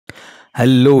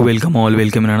Hello, welcome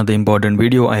in another important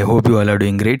video. I hope you all are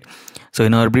doing great. So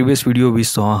in our previous video we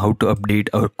saw how to update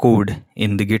our code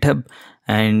in the GitHub,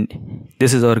 and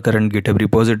this is our current GitHub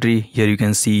repository. Here you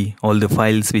can see all the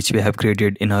files which we have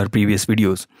created in our previous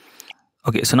videos.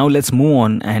 Okay, so now let's move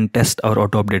on and test our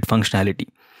auto update functionality.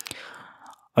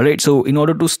 Alright, so in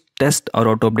order to test our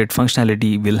auto update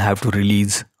functionality, we'll have to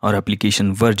release our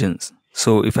application versions.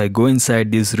 So if I go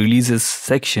inside this releases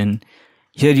section,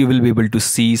 here you will be able to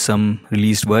see some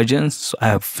released versions. So I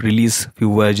have released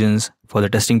few versions for the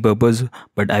testing purpose,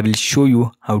 but I will show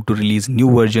you how to release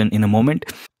new version in a moment.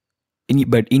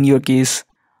 But in your case,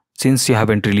 since you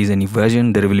haven't released any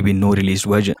version, there will be no released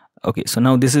version. Okay, so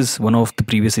now this is one of the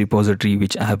previous repository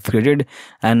which I have created,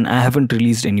 and I haven't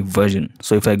released any version.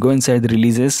 So if I go inside the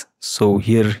releases, so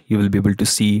here you will be able to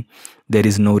see there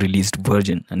is no released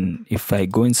version. And if I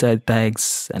go inside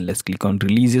tags and let's click on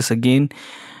releases again,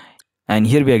 and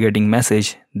here we are getting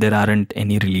message there aren't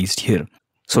any released here.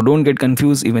 So don't get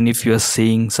confused even if you are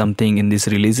saying something in these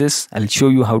releases. I'll show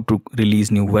you how to release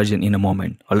new version in a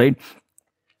moment. All right,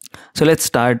 so let's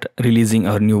start releasing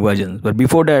our new versions. But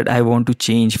before that, I want to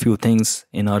change few things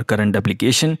in our current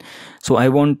application. So I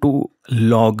want to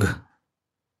log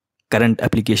current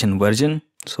application version.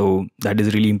 So that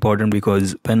is really important,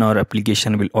 because when our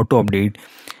application will auto update,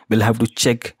 we'll have to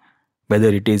check whether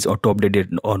it is auto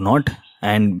updated or not,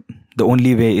 and the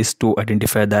only way is to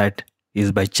identify that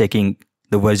is by checking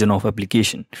the version of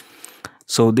application.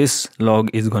 So this log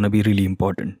is going to be really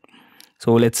important.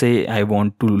 So let's say I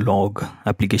want to log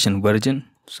application version,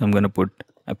 so I'm going to put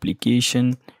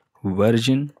application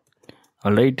version.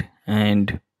 All right,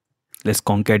 and let's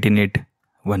concatenate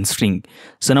one string.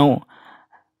 So now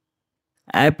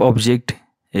app object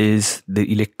is the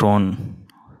Electron.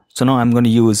 So now I'm going to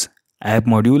use app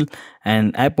module,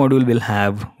 and app module will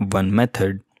have one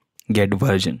method, get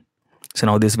version. So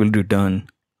now this will return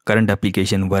current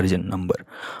application version number.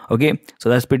 Okay, so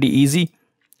that's pretty easy.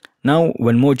 Now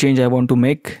one more change I want to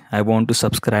make. I want to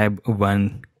subscribe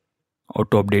one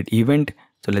auto update event.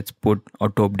 So let's put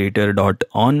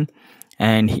autoupdater.on,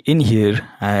 and in here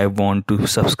I want to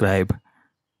subscribe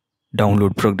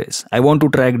download progress. I want to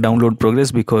track download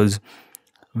progress because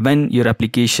when your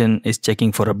application is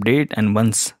checking for update, and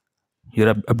once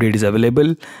your update is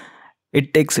available,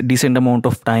 it takes a decent amount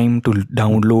of time to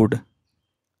download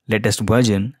latest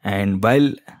version, and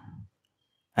while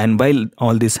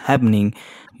all this happening,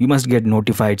 you must get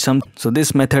notified some. So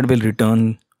this method will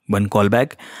return one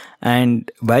callback,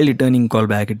 and while returning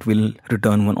callback, it will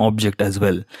return one object as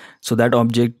well. So that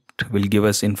object will give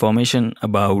us information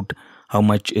about how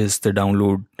much is the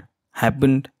download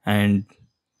happened, and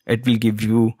it will give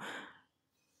you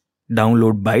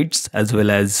download bytes as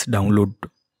well as download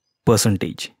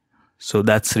percentage. So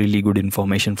that's really good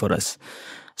information for us.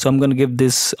 So I'm going to give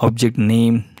this object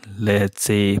name, let's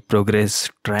say progress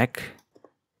track,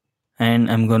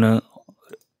 and I'm going to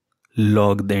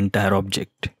log the entire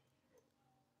object.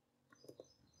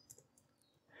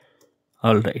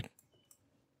 All right,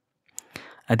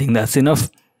 I think that's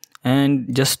enough.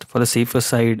 And just for the safer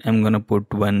side, I'm going to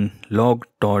put one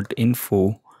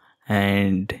log.info,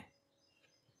 and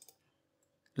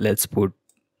let's put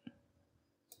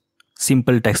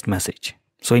simple text message.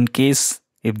 So in case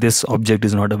if this object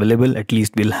is not available, at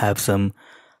least we'll have some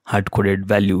hard-coded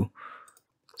value.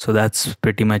 So that's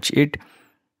pretty much it.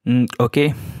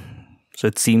 Okay, so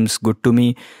it seems good to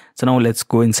me. So now let's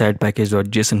go inside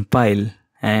package.json file,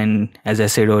 and as I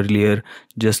said earlier,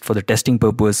 just for the testing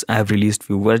purpose, I have released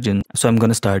few versions, so I'm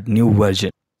going to start new version.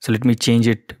 So let me change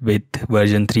it with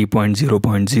version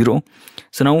 3.0.0.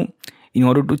 So now in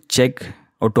order to check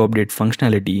auto update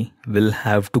functionality, we'll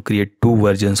have to create two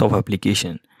versions of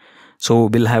application. So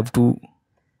we'll have to,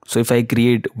 so if I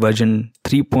create version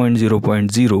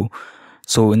 3.0.0,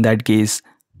 so in that case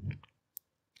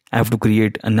I have to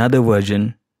create another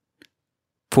version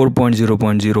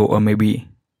 4.0.0,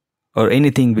 or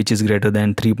anything which is greater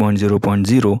than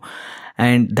 3.0.0,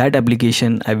 and that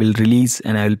application I will release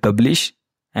and I will publish,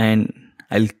 and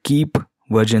I'll keep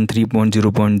version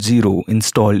 3.0.0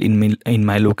 installed in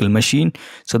my local machine,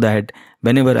 so that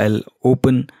whenever I'll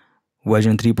open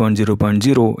version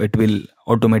 3.0.0, it will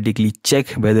automatically check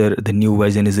whether the new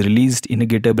version is released in a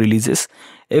GitHub releases.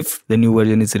 If the new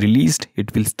version is released,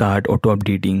 it will start auto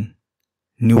updating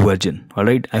new version. All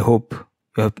right, I hope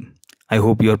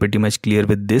you are pretty much clear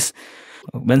with this.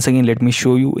 Once again, let me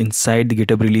show you inside the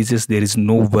GitHub releases, there is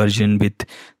no version with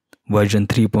version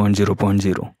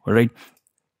 3.0.0. all right,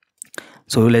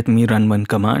 so let me run one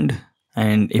command,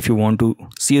 and if you want to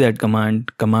see that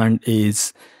command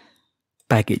is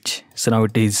package. So now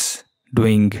it is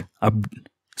doing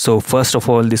So first of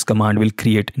all, this command will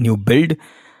create new build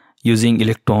using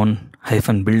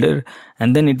electron-builder,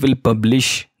 and then it will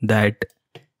publish that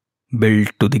build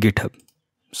to the GitHub.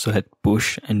 So let's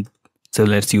push, and so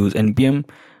let's use npm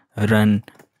run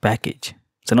package.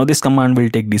 So now this command will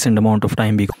take decent amount of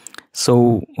time.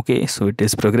 So okay, so it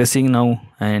is progressing now,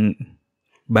 and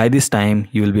by this time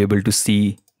you will be able to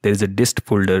see there is a dist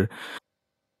folder.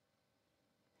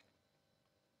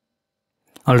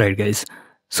 Alright guys,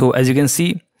 so as you can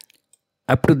see,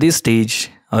 up to this stage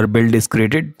our build is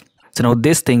created. So now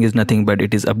this thing is nothing but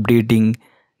it is updating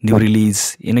new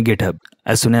release in a GitHub.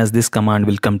 As soon as this command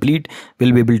will complete,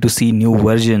 we'll be able to see new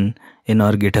version in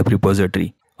our GitHub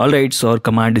repository. Alright, so our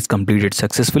command is completed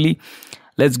successfully.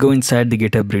 Let's go inside the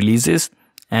GitHub releases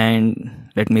and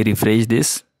let me refresh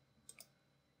this.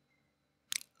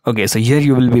 Okay, so here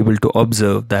you will be able to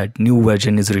observe that new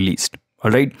version is released.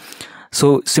 Alright,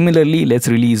 so similarly, let's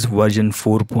release version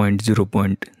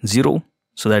 4.0.0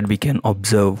 so that we can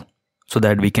observe, so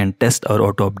that we can test our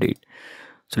auto update.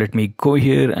 So let me go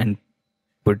here and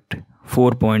put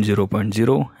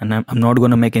 4.0.0, and I'm not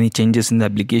going to make any changes in the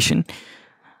application.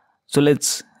 So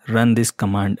let's run this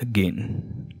command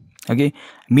again. Okay,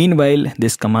 meanwhile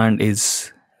this command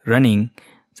is running,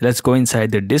 so let's go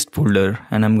inside the dist folder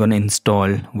and I'm going to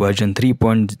install version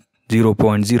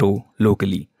 3.0.0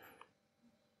 locally.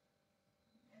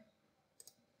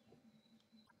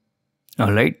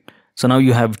 Alright, so now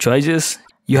you have choices.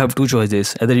 You have two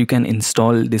choices: either you can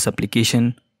install this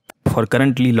application for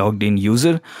currently logged in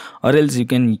user, or else you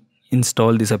can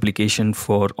install this application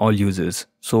for all users.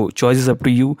 So choice is up to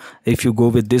you. If you go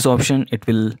with this option, it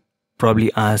will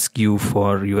probably ask you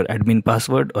for your admin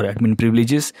password or admin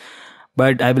privileges,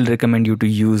 but I will recommend you to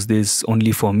use this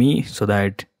only for me so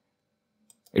that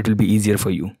it will be easier for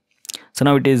you. So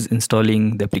now it is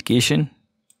installing the application.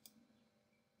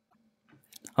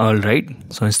 Alright,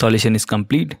 so installation is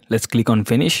complete. Let's click on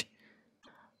finish.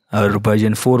 Our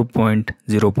version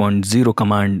 4.0.0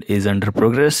 command is under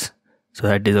progress, so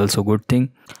that is also a good thing.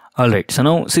 Alright, so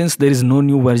now since there is no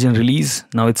new version release,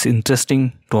 now it's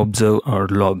interesting to observe our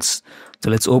logs. So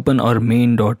let's open our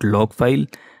main.log file,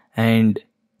 and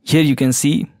here you can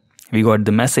see we got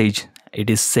the message. It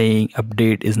is saying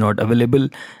update is not available,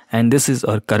 and this is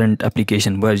our current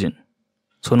application version.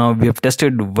 So now we have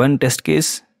tested one test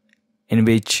case in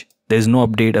which there is no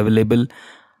update available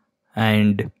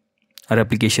and our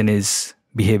application is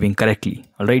behaving correctly.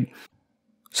 Alright,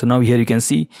 so now here you can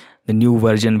see the new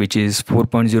version, which is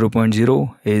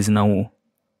 4.0.0, is now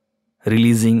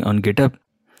releasing on GitHub.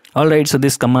 Alright, so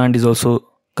this command is also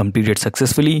completed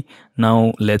successfully.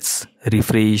 Now let's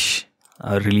refresh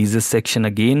our releases section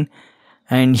again,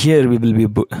 and here we will be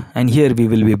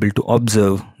able to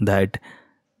observe that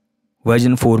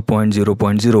version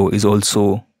 4.0.0 is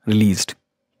also released.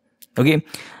 Okay,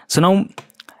 so now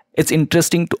it's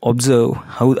interesting to observe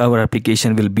how our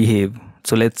application will behave.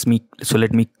 So let me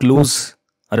close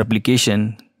our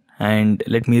application and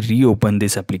let me reopen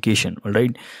this application. All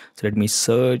right, so let me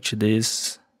search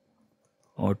this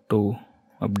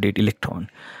Autoupdate Electron.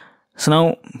 So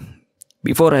now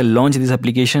before I launch this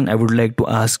application, I would like to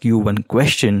ask you one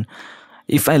question.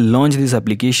 If I launch this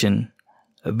application,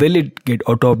 will it get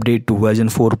auto update to version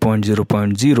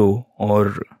 4.0.0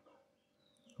 or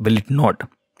will it not?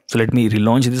 So let me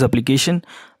relaunch this application.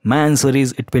 My answer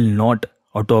is it will not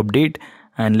auto update,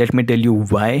 and let me tell you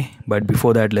why. But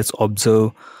before that, let's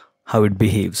observe how it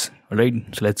behaves. All right,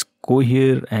 so let's go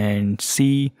here and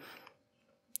see.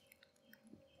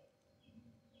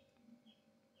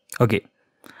 Okay,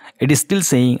 it is still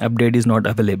saying update is not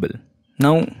available.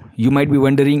 Now you might be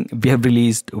wondering, we have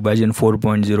released version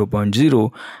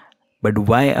 4.0.0, but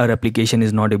why our application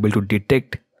is not able to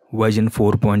detect version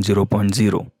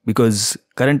 4.0.0? Because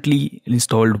currently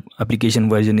installed application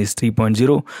version is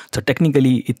 3.0, so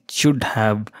technically it should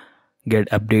have get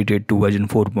updated to version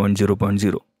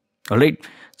 4.0.0. all right,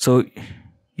 so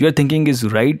your thinking is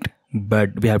right, but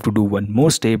we have to do one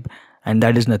more step, and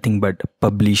that is nothing but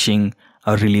publishing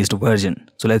our released version.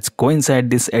 So let's go inside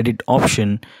this edit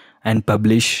option and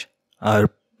publish our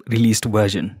released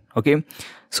version. Okay,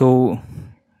 so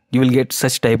you will get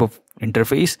such type of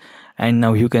interface, and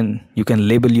now you can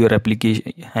label your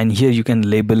application, and here you can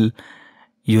label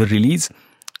your release,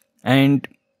 and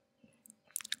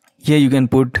here you can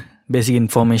put basic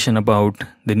information about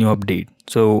the new update.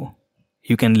 So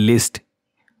you can list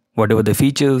whatever the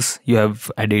features you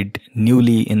have added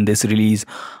newly in this release,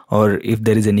 or if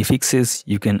there is any fixes,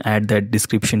 you can add that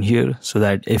description here, so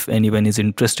that if anyone is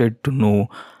interested to know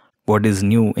what is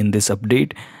new in this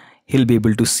update, he'll be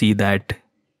able to see that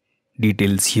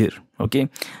details here. Okay,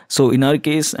 so in our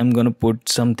case I'm gonna put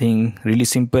something really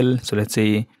simple. So let's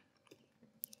say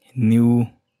new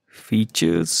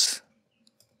features,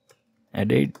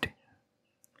 edit,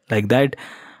 like that.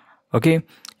 Okay,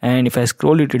 and if I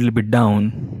scroll it a little bit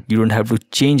down, you don't have to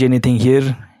change anything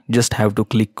here, just have to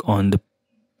click on the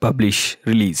publish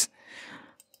release.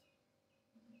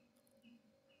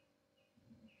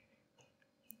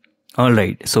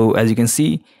 Alright, so as you can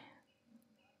see,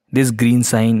 this green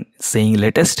sign saying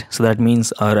latest, so that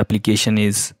means our application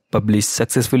is published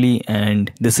successfully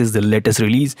and this is the latest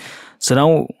release. So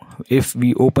now if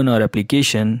we open our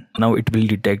application, now it will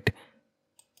detect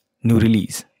new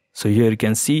release. So here you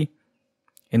can see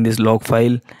in this log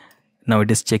file, now it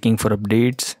is checking for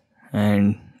updates,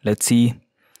 and let's see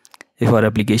if our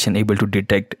application able to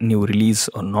detect new release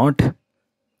or not.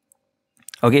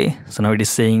 Okay, so now it is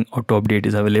saying auto update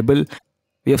is available.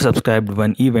 We have subscribed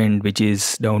one event, which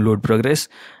is download progress,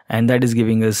 and that is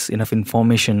giving us enough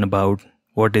information about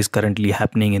what is currently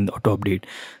happening in the auto update.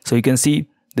 So you can see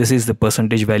this is the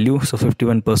percentage value, so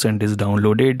 51% is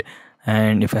downloaded,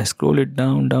 and if I scroll it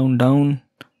down,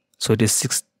 so it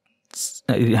is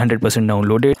 100%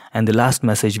 downloaded. And the last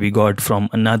message we got from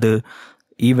another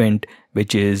event,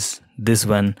 which is this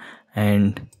one,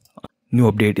 and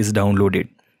new update is downloaded.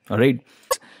 All right,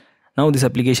 now this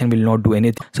application will not do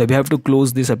anything, so we have to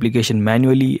close this application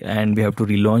manually and we have to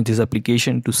relaunch this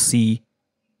application to see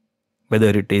whether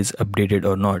it is updated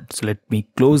or not. So let me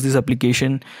close this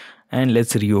application and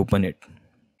let's reopen it.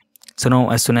 So now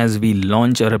as soon as we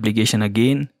launch our application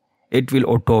again, it will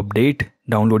auto update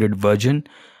downloaded version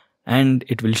and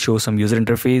it will show some user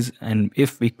interface, and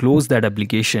if we close that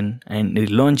application and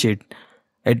relaunch it,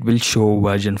 it will show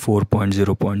version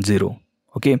 4.0.0.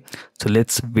 okay, so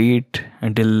let's wait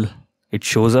until it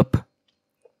shows up.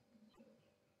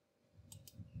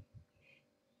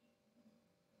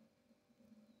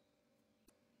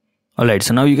 Alright,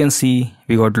 so now you can see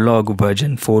we got log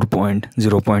version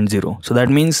 4.0.0. so that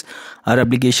means our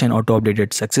application auto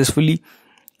updated successfully,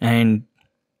 and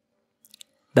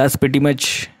that's pretty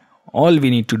much all we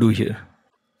need to do here.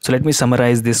 So let me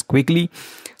summarize this quickly.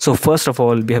 So first of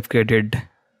all, we have created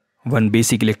one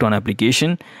basic Electron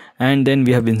application, and then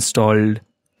we have installed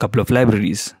couple of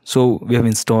libraries. So we have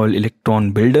installed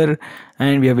Electron Builder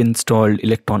and we have installed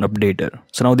Electron Auupdater.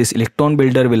 So now this Electron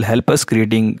Builder will help us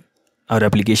creating our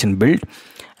application build,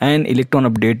 and Electron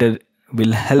Auupdater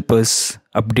will help us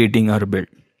updating our build.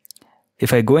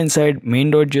 If I go inside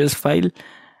main.js file,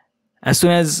 as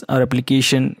soon as our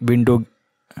application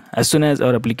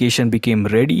became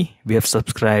ready, we have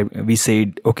subscribed, we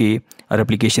said okay, our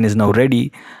application is now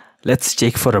ready, let's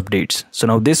check for updates. So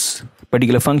now this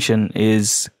particular function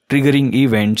is triggering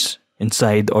events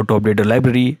inside the Autoupdater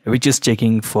library, which is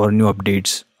checking for new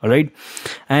updates. All right,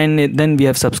 and then we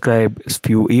have subscribed a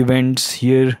few events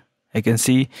here, I can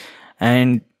see,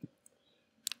 and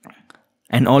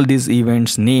all these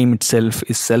events name itself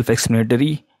is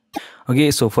self-explanatory. Okay,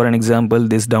 so for an example,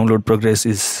 this download progress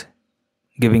is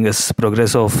giving us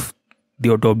progress of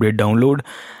the auto update download,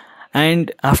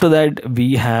 and after that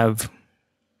we have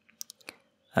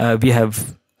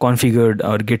configured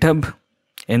our GitHub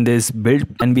in this build,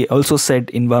 and we also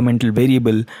set environmental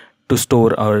variable to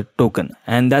store our token,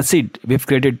 and that's it. We've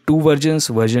created two versions,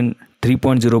 version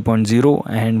 3.0.0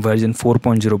 and version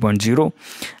 4.0.0,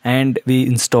 and we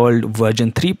installed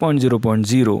version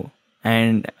 3.0.0,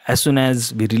 and as soon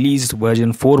as we released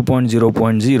version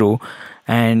 4.0.0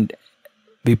 and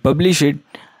we publish it,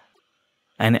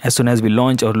 and as soon as we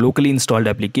launch our locally installed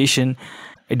application,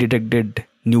 it detected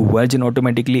new version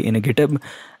automatically in a GitHub,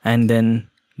 and then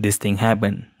this thing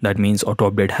happened. That means auto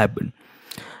update happened.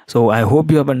 So I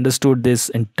hope you have understood this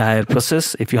entire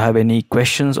process. If you have any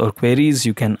questions or queries,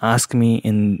 you can ask me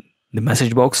in the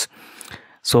message box.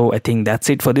 So I think that's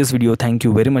it for this video. Thank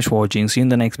you very much for watching. See you in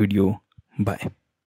the next video. Bye.